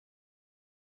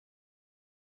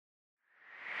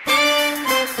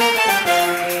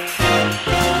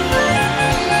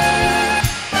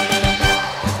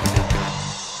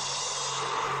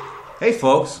Hey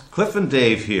folks, Cliff and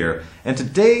Dave here, and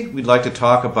today we'd like to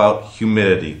talk about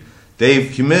humidity. Dave,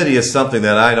 humidity is something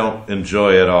that I don't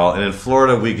enjoy at all, and in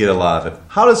Florida we get a lot of it.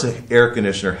 How does an air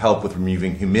conditioner help with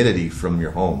removing humidity from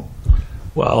your home?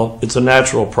 Well, it's a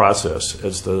natural process.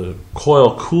 As the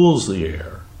coil cools the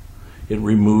air, it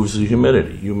removes the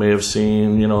humidity. You may have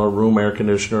seen, a room air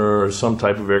conditioner or some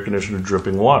type of air conditioner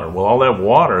dripping water. Well, all that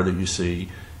water that you see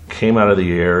came out of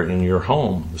the air in your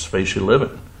home, the space you live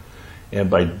in. And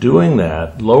by doing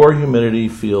that, lower humidity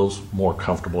feels more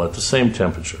comfortable at the same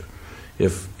temperature.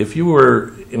 If you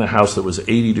were in a house that was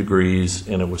 80 degrees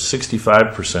and it was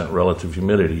 65% relative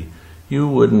humidity, you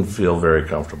wouldn't feel very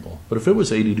comfortable. But if it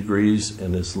was 80 degrees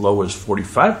and as low as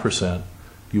 45%,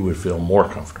 you would feel more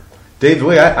comfortable. Dave, the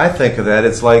way I think of that,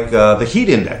 it's like the heat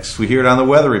index. We hear it on the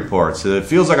weather reports. It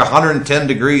feels like 110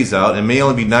 degrees out and may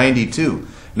only be 92.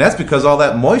 And that's because all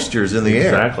that moisture is in the air.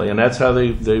 Exactly, and that's how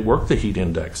they work the heat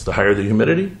index. The higher the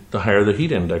humidity, the higher the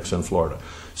heat index in Florida.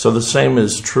 So the same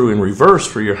is true in reverse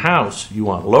for your house. You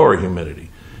want lower humidity.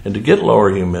 And to get lower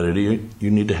humidity,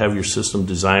 you need to have your system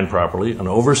designed properly. An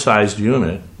oversized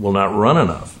unit will not run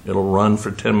enough. It'll run for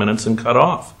 10 minutes and cut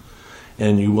off.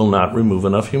 And you will not remove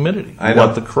enough humidity. You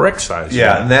want the correct size.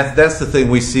 Yeah, and that's the thing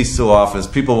we see so often is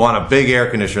people want a big air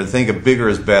conditioner and think a bigger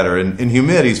is better. And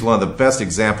humidity is one of the best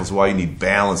examples of why you need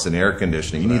balance in air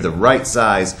conditioning. You need the right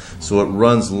size so it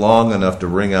runs long enough to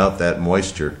wring out that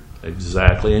moisture.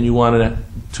 Exactly, and you want it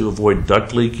to avoid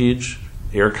duct leakage.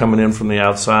 Air coming in from the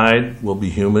outside will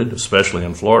be humid, especially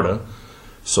in Florida.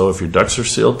 So if your ducts are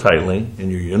sealed tightly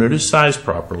and your unit is sized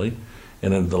properly,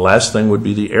 and then the last thing would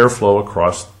be the airflow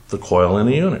across the coil in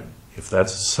the unit. If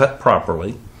that's set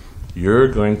properly, you're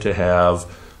going to have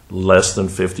less than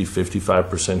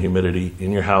 50-55% humidity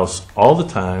in your house all the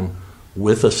time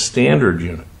with a standard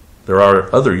unit. There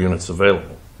are other units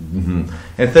available. Mm-hmm.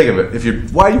 And think of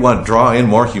it, why do you want to draw in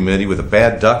more humidity with a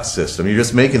bad duct system? You're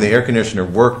just making the air conditioner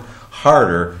work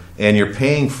harder and you're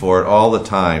paying for it all the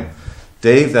time.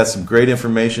 Dave, that's some great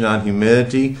information on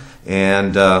humidity,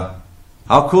 and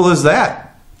how cool is that?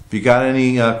 If you got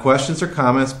any questions or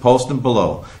comments, post them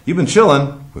below. You've been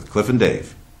chilling with Cliff and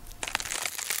Dave.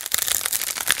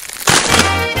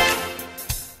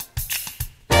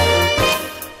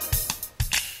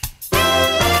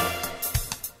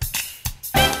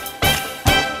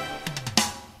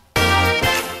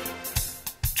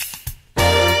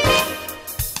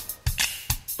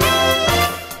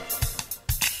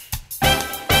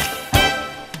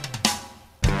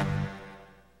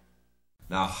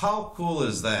 Now, how cool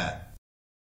is that?